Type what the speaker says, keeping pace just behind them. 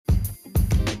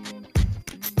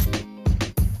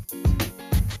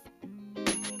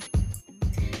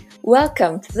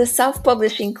Welcome to the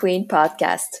Self-Publishing Queen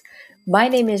podcast. My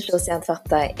name is Josiane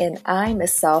Fortin and I'm a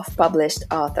self-published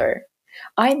author.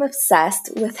 I'm obsessed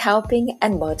with helping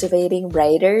and motivating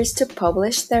writers to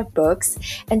publish their books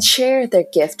and share their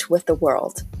gift with the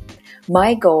world.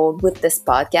 My goal with this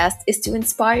podcast is to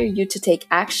inspire you to take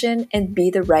action and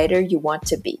be the writer you want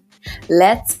to be.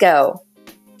 Let's go!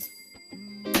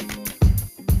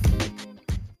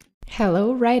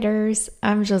 Hello writers,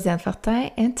 I'm Josiane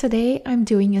Fortin and today I'm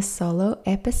doing a solo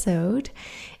episode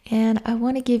and I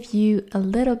want to give you a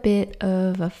little bit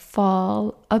of a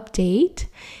fall update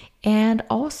and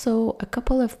also a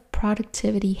couple of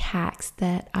productivity hacks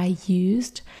that I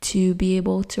used to be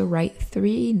able to write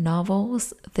 3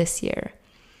 novels this year.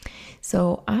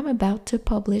 So I'm about to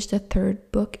publish the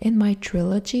 3rd book in my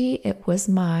trilogy. It was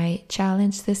my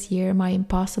challenge this year, my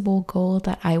impossible goal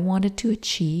that I wanted to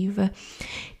achieve,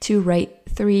 to write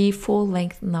 3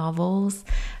 full-length novels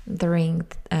during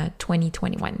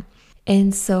 2021.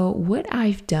 And so what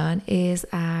I've done is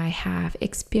I have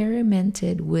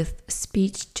experimented with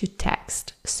speech to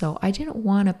text. So I didn't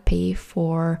want to pay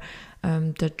for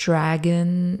the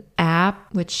Dragon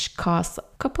app, which costs a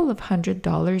couple of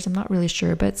 $100s. I'm not really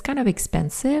sure, but it's kind of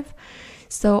expensive.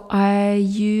 So I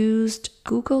used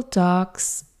Google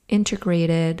Docs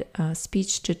integrated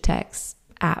speech to text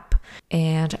app.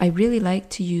 And I really like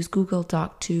to use Google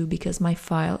Doc too because my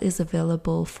file is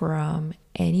available from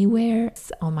anywhere.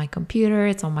 It's on my computer,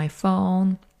 it's on my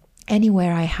phone.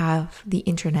 Anywhere I have the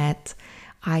internet,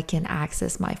 I can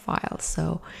access my file.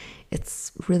 So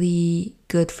it's really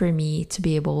good for me to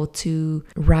be able to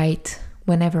write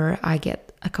whenever I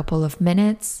get a couple of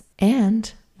minutes.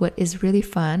 And what is really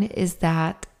fun is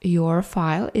that your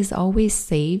file is always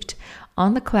saved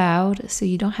on the cloud, so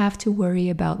you don't have to worry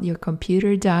about your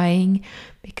computer dying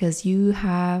because you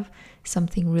have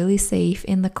something really safe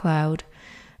in the cloud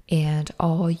and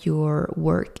all your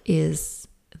work is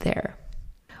there.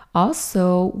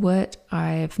 Also, what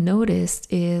I've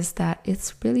noticed is that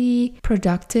it's really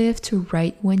productive to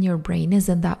write when your brain is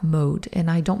in that mode.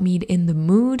 And I don't mean in the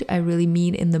mood, I really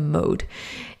mean in the mode,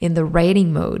 in the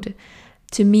writing mode.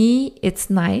 To me, it's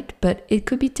night, but it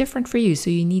could be different for you, so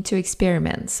you need to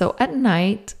experiment. So at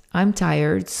night, I'm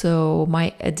tired, so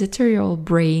my editorial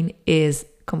brain is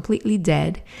completely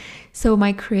dead. So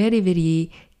my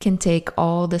creativity can take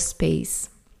all the space.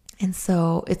 And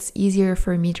so it's easier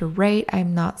for me to write.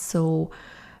 I'm not so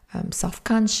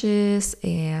self-conscious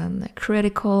and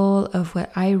critical of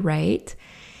what I write,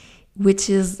 which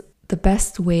is the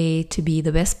best way to be,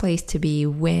 the best place to be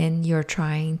when you're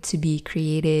trying to be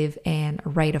creative and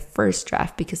write a first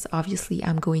draft, because obviously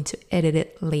I'm going to edit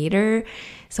it later.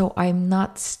 So I'm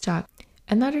not stuck.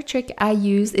 Another trick I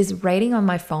use is writing on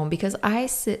my phone because I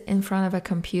sit in front of a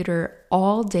computer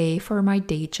all day for my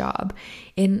day job.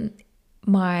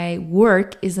 My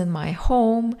work is in my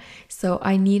home, so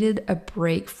I needed a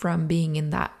break from being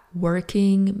in that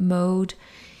working mode.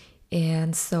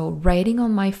 And so writing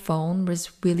on my phone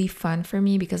was really fun for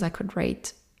me because I could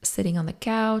write sitting on the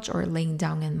couch or laying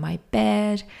down in my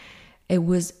bed. It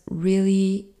was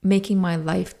really making my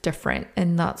life different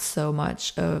and not so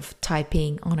much of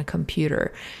typing on a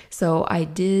computer. So I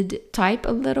did type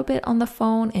a little bit on the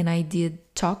phone and I did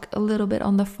talk a little bit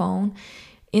on the phone.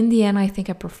 In the end, I think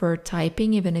I prefer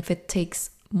typing, even if it takes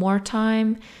more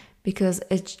time, because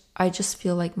I just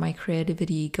feel like my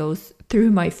creativity goes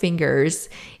through my fingers.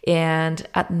 And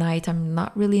at night, I'm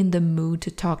not really in the mood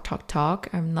to talk.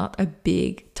 I'm not a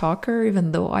big talker,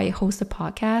 even though I host a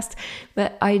podcast,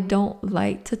 but I don't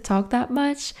like to talk that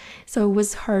much. So it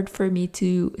was hard for me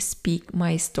to speak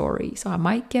my story. So I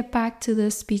might get back to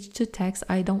the speech to text.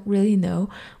 I don't really know.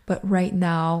 But right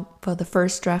now, for the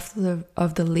first draft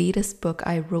of the latest book,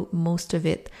 I wrote most of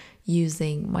it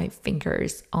using my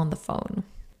fingers on the phone.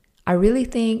 I really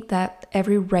think that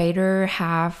every writer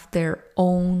have their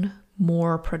own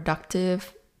more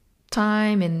productive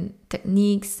time and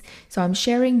techniques. So I'm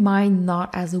sharing mine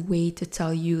not as a way to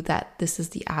tell you that this is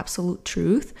the absolute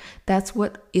truth. That's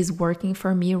what is working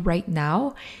for me right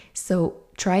now. So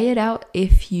try it out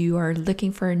if you are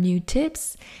looking for new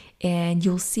tips and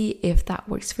you'll see if that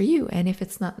works for you. And if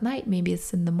it's not night, maybe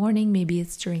it's in the morning, maybe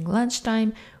it's during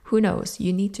lunchtime. Who knows?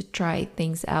 You need to try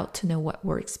things out to know what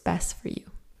works best for you.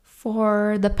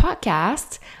 For the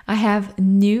podcast, I have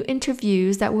new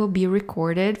interviews that will be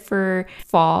recorded for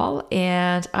fall,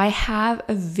 and I have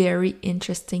a very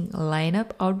interesting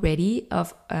lineup already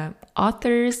of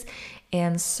authors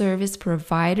and service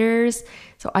providers.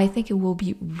 So I think it will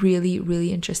be really,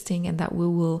 really interesting and that we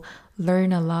will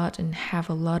learn a lot and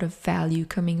have a lot of value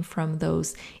coming from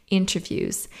those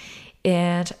interviews.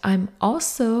 And I'm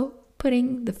also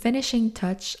putting the finishing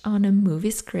touch on a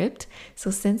movie script. So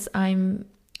since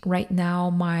right now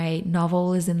my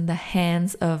novel is in the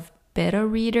hands of beta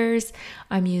readers,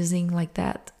 I'm using like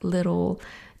that little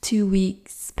 2-week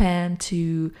span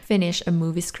to finish a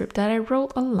movie script that I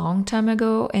wrote a long time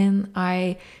ago, and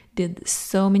I did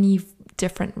so many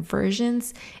different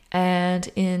versions.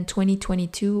 And in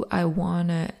 2022 I want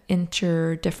to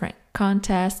enter different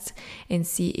contests and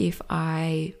see if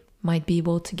I might be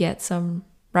able to get some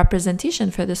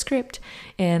representation for the script.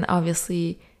 And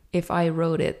obviously if I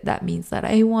wrote it, that means that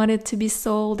I want it to be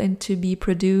sold and to be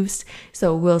produced.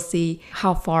 So we'll see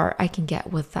how far I can get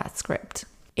with that script.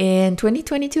 In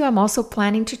 2022, I'm also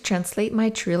planning to translate my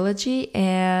trilogy,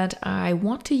 and I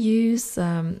want to use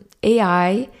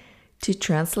AI to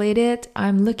translate it.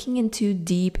 I'm looking into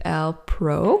DeepL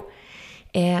Pro,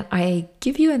 and I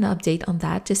give you an update on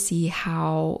that to see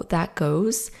how that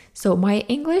goes. So my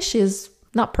English is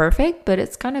not perfect, but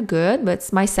it's kind of good, but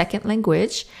it's my second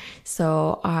language.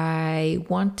 So I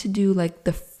want to do like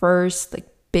the first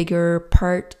bigger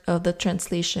part of the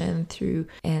translation through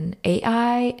an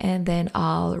AI, and then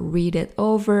I'll read it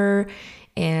over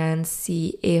and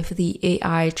see if the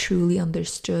AI truly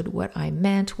understood what I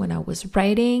meant when I was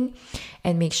writing,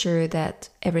 and make sure that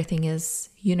everything is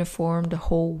uniform the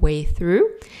whole way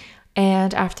through.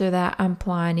 And after that, I'm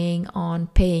planning on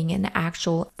paying an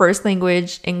actual first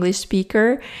language English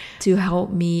speaker to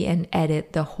help me and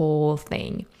edit the whole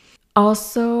thing.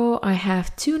 Also, I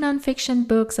have 2 nonfiction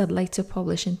books I'd like to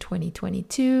publish in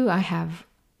 2022. I have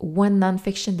 1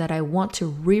 nonfiction that I want to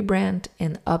rebrand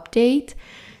and update.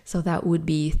 So that would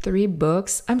be 3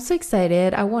 books. I'm so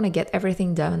excited. I want to get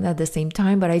everything done at the same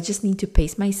time, but I just need to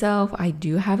pace myself. I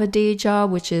do have a day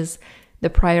job, which is the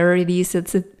priority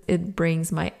since it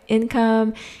brings my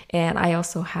income, and I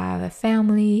also have a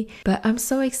family. But I'm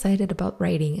so excited about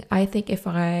writing. I think if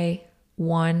I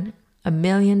won $1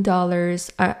 million,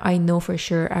 I know for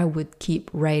sure I would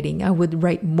keep writing. I would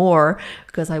write more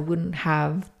because I wouldn't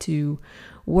have to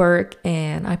work,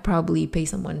 and I probably pay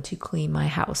someone to clean my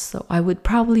house. So I would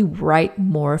probably write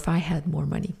more if I had more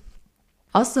money.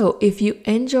 Also, if you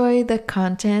enjoy the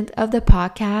content of the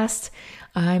podcast,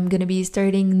 I'm going to be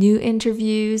starting new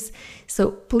interviews.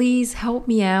 So please help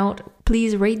me out.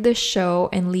 Please rate the show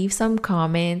and leave some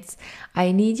comments.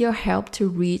 I need your help to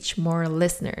reach more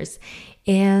listeners.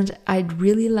 And I'd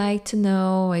really like to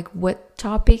know what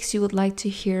topics you would like to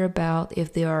hear about.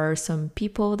 If there are some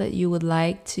people that you would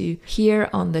like to hear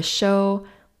on the show,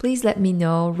 please let me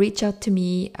know. Reach out to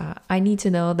me. I need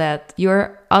to know that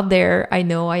you're out there. I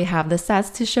know I have the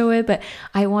stats to show it, but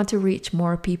I want to reach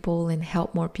more people and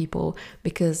help more people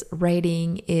because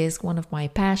writing is one of my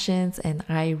passions and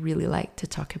I really like to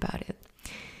talk about it.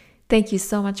 Thank you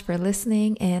so much for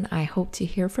listening, and I hope to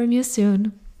hear from you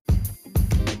soon.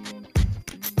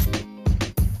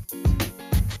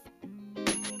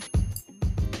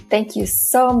 Thank you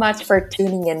so much for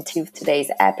tuning into today's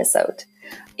episode.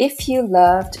 If you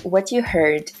loved what you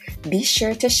heard, be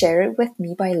sure to share it with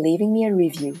me by leaving me a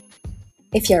review.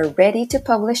 If you're ready to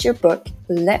publish your book,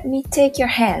 let me take your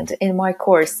hand in my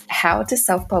course, How to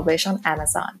Self-Publish on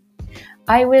Amazon.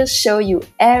 I will show you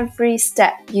every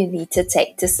step you need to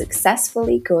take to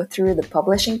successfully go through the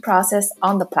publishing process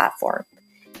on the platform.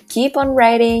 Keep on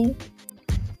writing,